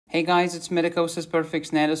Hey guys, it's Medicosis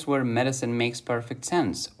Perfect Natus, where medicine makes perfect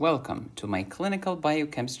sense. Welcome to my clinical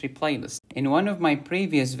biochemistry playlist. In one of my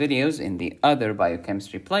previous videos in the other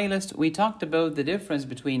biochemistry playlist, we talked about the difference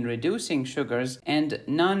between reducing sugars and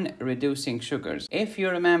non-reducing sugars. If you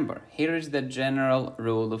remember, here is the general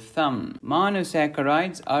rule of thumb.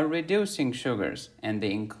 Monosaccharides are reducing sugars, and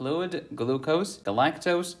they include glucose,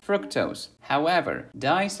 galactose, fructose. However,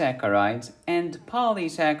 disaccharides and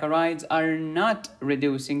polysaccharides are not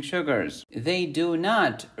reducing sugars. They do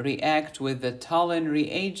not react with the Tollin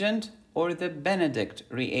reagent or the Benedict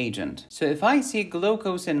reagent. So if I see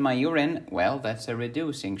glucose in my urine, well, that's a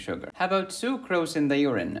reducing sugar. How about sucrose in the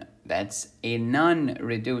urine? That's a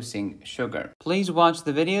non-reducing sugar. Please watch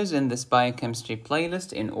the videos in this biochemistry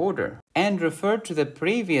playlist in order and refer to the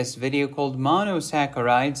previous video called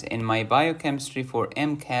monosaccharides in my biochemistry for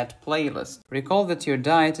MCAT playlist. Recall that your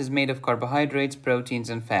diet is made of carbohydrates, proteins,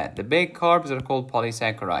 and fat. The big carbs are called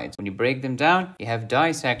polysaccharides. When you break them down, you have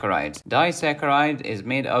disaccharides. Disaccharide is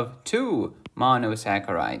made of two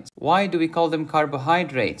monosaccharides. Why do we call them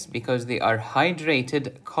carbohydrates? Because they are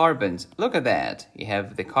hydrated carbons. Look at that. You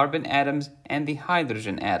have the carbon atoms and the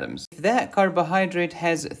hydrogen atoms. If that carbohydrate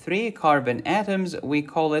has 3 carbon atoms, we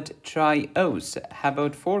call it triose. How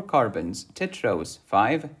about 4 carbons? Tetrose,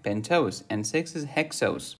 5 pentose, and 6 is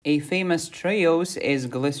hexose. A famous triose is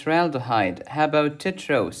glyceraldehyde. How about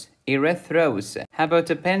tetrose? Erythrose. How about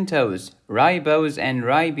a pentose? Ribose and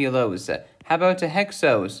ribulose. How about a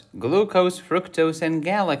hexose? Glucose, fructose, and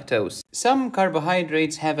galactose. Some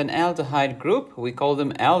carbohydrates have an aldehyde group. We call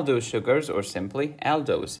them aldose sugars or simply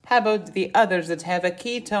aldose. How about the others that have a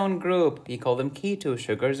ketone group? You call them keto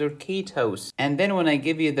sugars or ketose. And then when I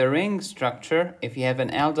give you the ring structure, if you have an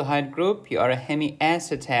aldehyde group, you are a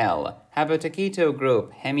hemiacetal. How about a keto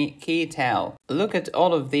group? Hemiketal. Look at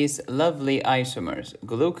all of these lovely isomers.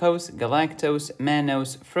 Glucose, galactose,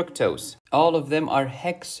 mannose, fructose. All of them are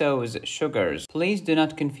hexose sugars. Please do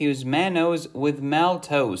not confuse mannose with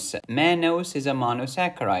maltose. Mannose is a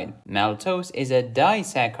monosaccharide. Maltose is a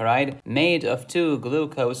disaccharide made of 2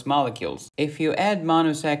 glucose molecules. If you add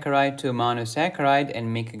monosaccharide to monosaccharide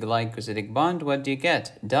and make a glycosidic bond, what do you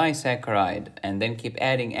get? Disaccharide. And then keep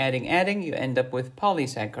adding, you end up with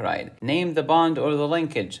polysaccharide. Name the bond or the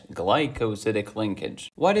linkage. Glycosidic linkage.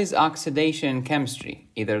 What is oxidation in chemistry?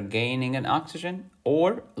 Either gaining an oxygen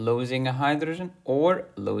or losing a hydrogen or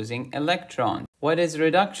losing electron. What is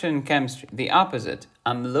reduction in chemistry? The opposite.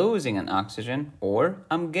 I'm losing an oxygen or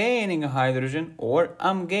I'm gaining a hydrogen or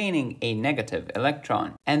I'm gaining a negative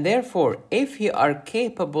electron. And therefore, if you are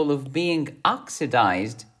capable of being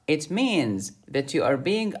oxidized, it means that you are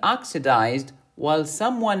being oxidized while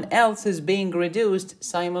someone else is being reduced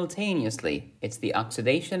simultaneously. It's the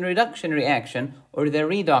oxidation-reduction reaction or the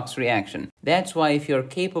redox reaction. That's why if you're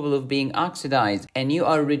capable of being oxidized and you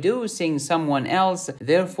are reducing someone else,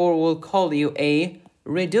 therefore we'll call you a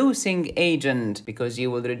reducing agent because you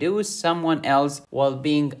will reduce someone else while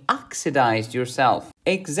being oxidized yourself.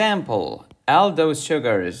 Example, aldose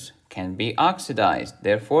sugars can be oxidized.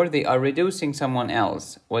 Therefore, they are reducing someone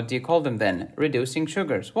else. What do you call them then? Reducing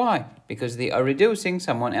sugars. Why? Because they are reducing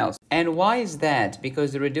someone else. And why is that?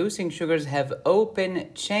 Because the reducing sugars have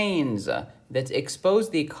open chains that expose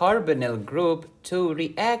the carbonyl group to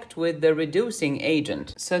react with the reducing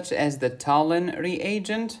agent, such as the Tollin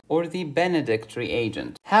reagent or the Benedict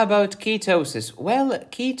reagent. How about ketosis? Well,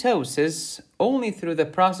 ketosis, only through the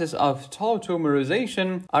process of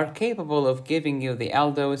tautomerization, are capable of giving you the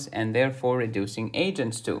aldose and therefore reducing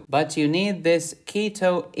agents too. But you need this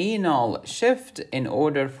keto-enol shift in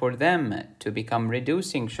order for them to become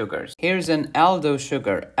reducing sugars. Here's an aldose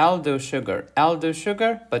sugar, aldose sugar, aldose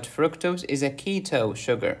sugar, but fructose is a keto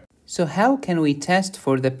sugar. So how can we test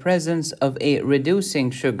for the presence of a reducing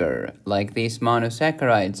sugar, like these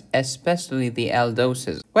monosaccharides, especially the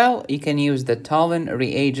aldoses? Well, you can use the Tollin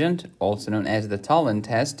reagent, also known as the Tollin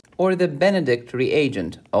test, or the Benedict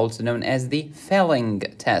reagent, also known as the Felling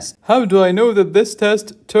test. How do I know that this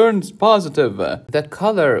test turns positive? The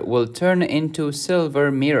color will turn into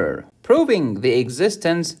silver mirror, proving the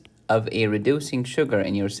existence of a reducing sugar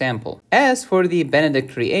in your sample. As for the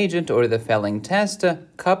Benedict reagent or the Felling test,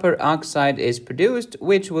 copper oxide is produced,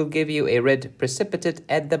 which will give you a red precipitate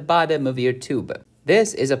at the bottom of your tube.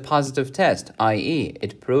 This is a positive test, i.e.,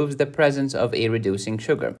 it proves the presence of a reducing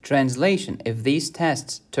sugar. Translation: if these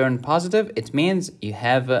tests turn positive, it means you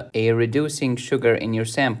have a reducing sugar in your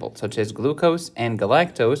sample, such as glucose and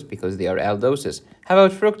galactose, because they are aldoses. How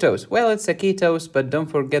about fructose? Well, it's a ketose, but don't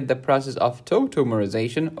forget the process of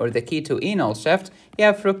tautomerization or the keto-enol shift.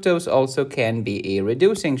 Yeah, fructose also can be a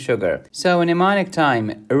reducing sugar. So in mnemonic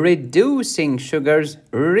time, reducing sugars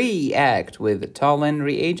react with Tollin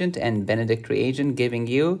reagent and Benedict reagent, giving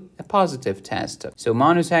you a positive test. So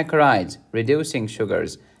monosaccharides, reducing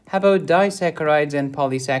sugars. How about disaccharides and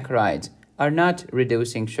polysaccharides? Are not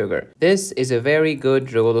reducing sugar. This is a very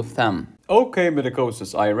good rule of thumb. Okay,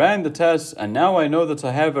 medicosis, I ran the tests and now I know that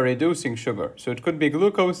I have a reducing sugar. So it could be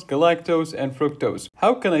glucose, galactose, and fructose.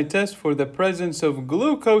 How can I test for the presence of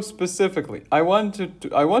glucose specifically? I want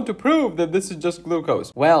to prove that this is just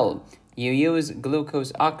glucose. Well, you use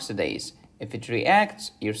glucose oxidase. If it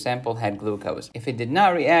reacts, your sample had glucose. If it did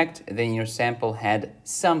not react, then your sample had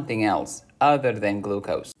something else other than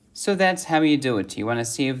glucose. So that's how you do it. You want to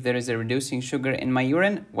see if there is a reducing sugar in my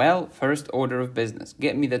urine? Well, first order of business.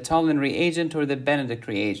 Get me the Tollin reagent or the Benedict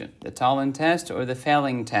reagent, the Tollin test or the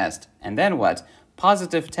Fehling test. And then what?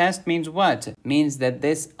 Positive test means what? Means that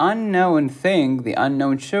this unknown thing, the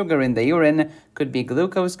unknown sugar in the urine, could be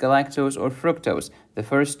glucose, galactose, or fructose. The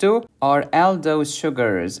first two are aldose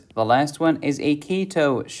sugars. The last one is a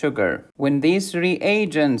keto sugar. When these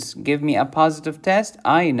reagents give me a positive test,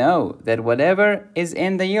 I know that whatever is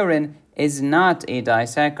in the urine is not a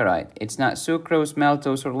disaccharide. It's not sucrose,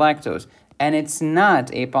 maltose, or lactose. And it's not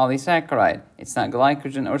a polysaccharide. It's not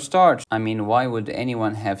glycogen or starch. I mean, why would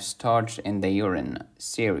anyone have starch in the urine?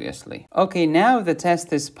 Seriously. Okay, now the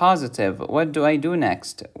test is positive. What do I do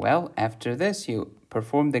next? Well, after this, you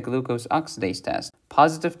perform the glucose oxidase test.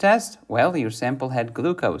 Positive test? Well, your sample had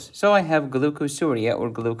glucose. So I have glucosuria or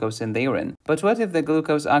glucose in the urine. But what if the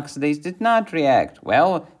glucose oxidase did not react?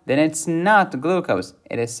 Well, then it's not glucose.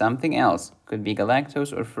 It is something else. Could be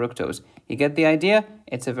galactose or fructose. You get the idea?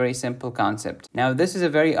 It's a very simple concept. Now, this is a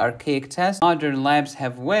very archaic test. Modern labs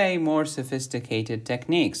have way more sophisticated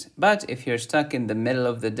techniques. But if you're stuck in the middle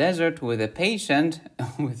of the desert with a patient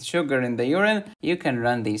with sugar in the urine, you can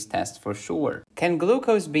run these tests for sure. Can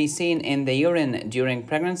glucose be seen in the urine during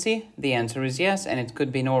pregnancy? The answer is yes, and it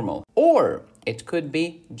could be normal. Or it could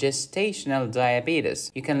be gestational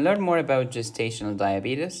diabetes. You can learn more about gestational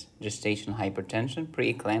diabetes, gestational hypertension,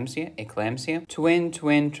 preeclampsia, eclampsia,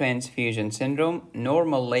 twin transfusion syndrome,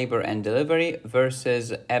 normal labor and delivery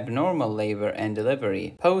versus abnormal labor and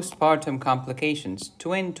delivery, postpartum complications,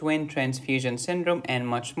 twin transfusion syndrome, and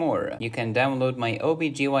much more. You can download my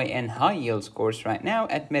OBGYN high yields course right now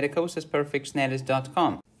at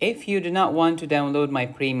medicosisperfectstatus.com. If you do not want to download my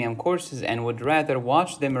premium courses and would rather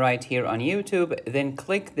watch them right here on YouTube, then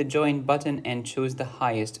click the join button and choose the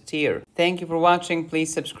highest tier. Thank you for watching.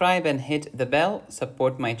 Please subscribe and hit the bell.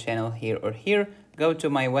 Support my channel here or here. Go to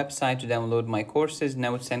my website to download my courses,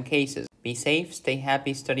 notes, and cases. Be safe, stay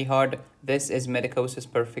happy, study hard. This is Medicosis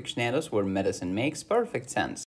Perfectionalis, where medicine makes perfect sense.